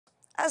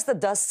As the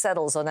dust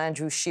settles on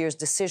Andrew Scheer's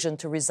decision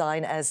to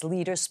resign as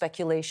leader,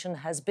 speculation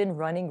has been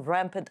running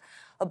rampant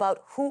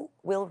about who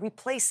will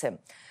replace him.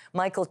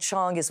 Michael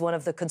Chong is one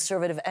of the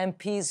Conservative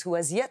MPs who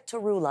has yet to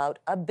rule out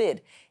a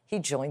bid. He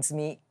joins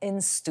me in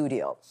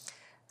studio.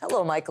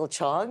 Hello, Michael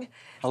Chong.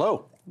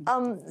 Hello.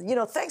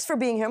 Thanks for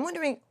being here. I'm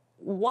wondering,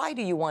 why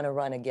do you want to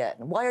run again?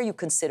 Why are you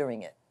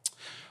considering it?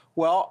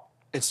 Well,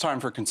 it's time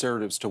for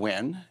Conservatives to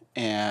win,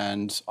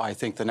 and I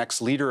think the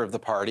next leader of the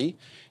party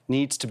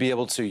needs to be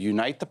able to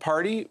unite the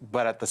party,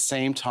 but at the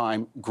same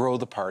time grow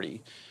the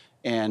party,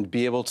 and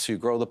be able to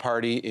grow the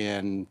party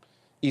in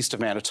east of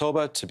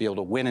Manitoba, to be able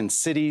to win in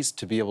cities,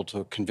 to be able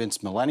to convince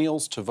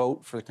millennials to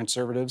vote for the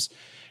Conservatives,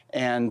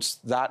 and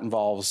that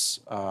involves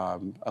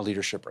a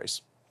leadership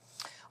race.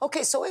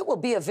 Okay, so it will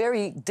be a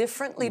very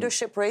different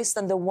leadership race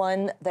than the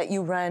one that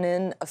you ran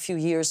in a few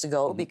years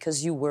ago,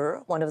 because you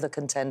were one of the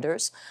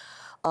contenders.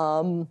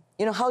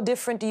 How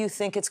different do you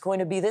think it's going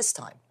to be this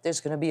time? There's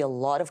going to be a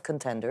lot of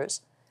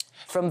contenders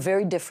from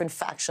very different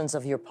factions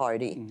of your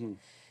party.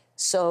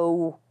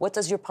 So what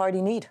does your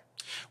party need?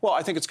 Well,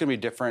 I think it's going to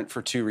be different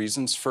for two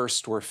reasons.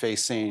 First, we're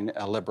facing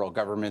a Liberal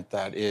government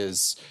that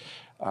has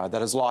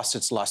lost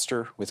its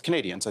luster with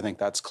Canadians. I think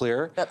that's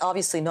clear. But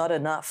obviously not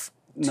enough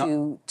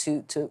to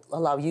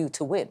allow you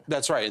to win.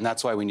 That's right, and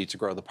that's why we need to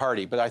grow the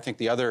party. But I think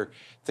the other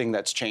thing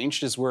that's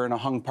changed is we're in a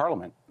hung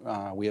parliament.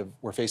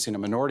 We're facing a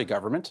minority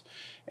government,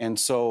 and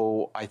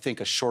so I think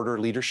a shorter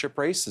leadership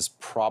race is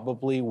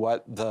probably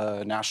what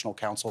the National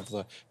Council of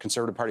the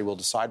Conservative Party will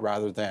decide,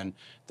 rather than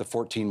the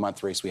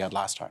 14-month race we had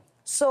last time.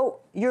 So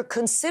you're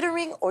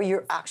considering, or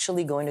you're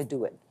actually going to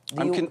do it?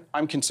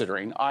 I'm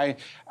considering.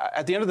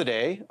 At the end of the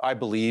day, I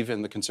believe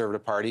in the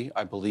Conservative Party.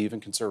 I believe in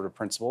Conservative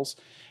principles.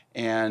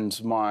 And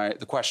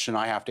the question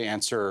I have to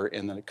answer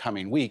in the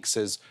coming weeks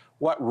is,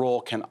 what role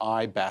can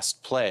I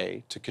best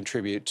play to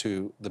contribute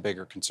to the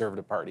bigger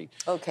Conservative Party?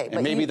 Okay,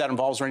 and maybe that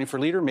involves running for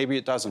leader, maybe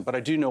it doesn't. But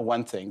I do know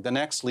one thing. The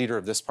next leader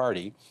of this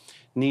party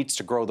needs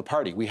to grow the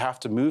party. We have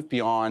to move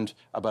beyond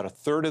about a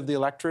third of the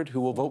electorate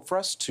who will vote for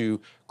us to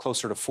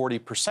closer to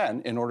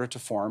 40% in order to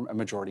form a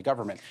majority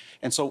government.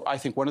 And so I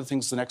think one of the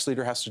things the next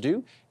leader has to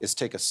do is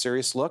take a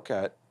serious look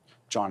at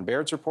John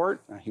Baird's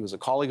report. He was a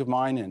colleague of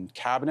mine in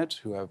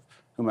cabinet whom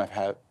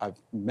I've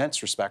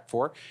immense respect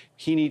for.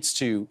 He needs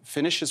to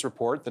finish his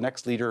report. The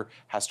next leader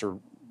has to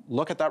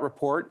look at that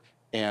report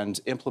and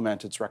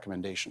implement its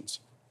recommendations.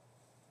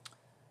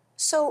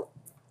 So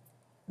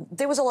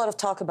there was a lot of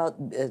talk about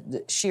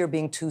Scheer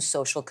being too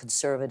social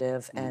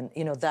conservative, and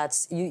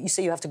you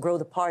say you have to grow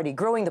the party.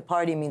 Growing the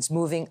party means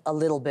moving a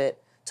little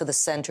bit to the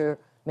center,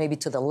 maybe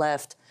to the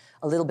left,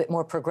 a little bit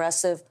more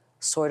progressive,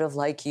 sort of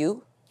like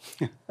you.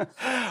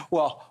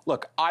 Well,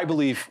 look, I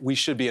believe we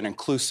should be an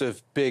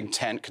inclusive, big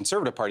tent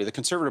Conservative party. The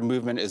Conservative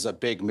movement is a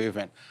big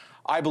movement.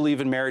 I believe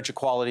in marriage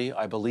equality.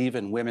 I believe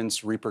in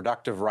women's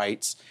reproductive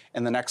rights,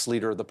 and the next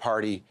leader of the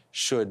party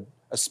should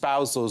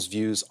espouse those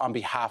views on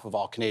behalf of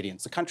all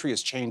Canadians. The country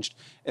has changed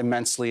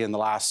immensely in the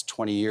last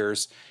 20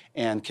 years,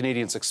 and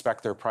Canadians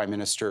expect their Prime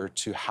Minister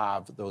to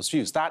have those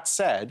views. That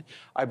said,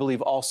 I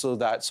believe also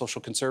that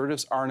social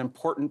conservatives are an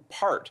important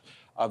part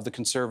of the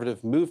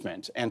Conservative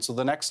movement, and so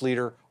the next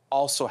leader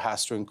also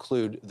has to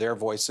include their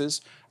voices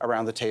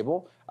around the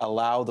table,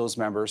 allow those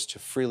members to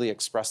freely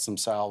express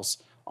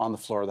themselves on the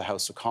floor of the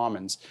House of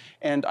Commons.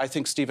 And I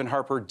think Stephen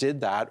Harper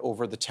did that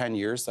over the 10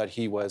 years that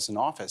he was in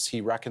office. He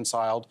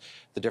reconciled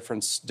the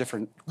different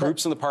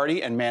groups in the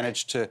party and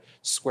managed to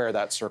square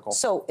that circle.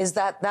 So is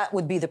that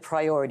would be the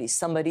priority?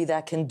 Somebody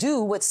that can do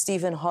what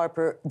Stephen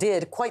Harper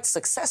did quite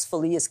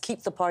successfully, is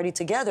keep the party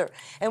together.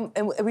 And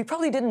we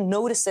probably didn't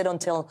notice it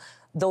until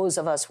those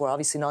of us who are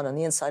obviously not on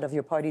the inside of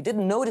your party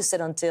didn't notice it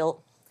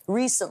until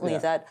recently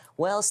that,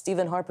 well,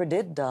 Stephen Harper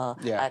did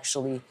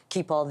actually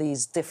keep all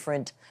these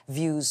different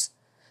views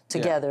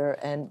together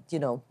and,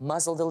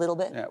 muzzled a little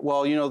bit. Yeah.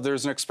 Well,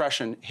 there's an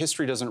expression,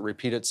 history doesn't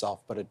repeat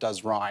itself, but it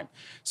does rhyme.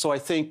 So I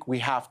think we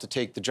have to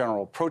take the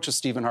general approach of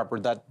Stephen Harper,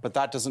 but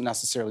that doesn't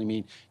necessarily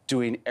mean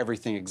doing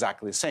everything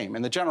exactly the same.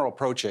 And the general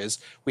approach is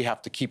we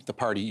have to keep the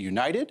party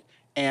united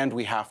and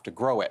we have to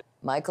grow it.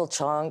 Michael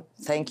Chong,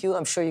 thank you.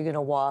 I'm sure you're going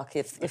to walk,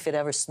 if it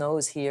ever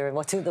snows here,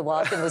 and do the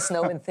walk in the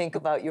snow and think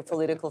about your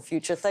political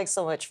future. Thanks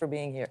so much for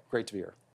being here. Great to be here.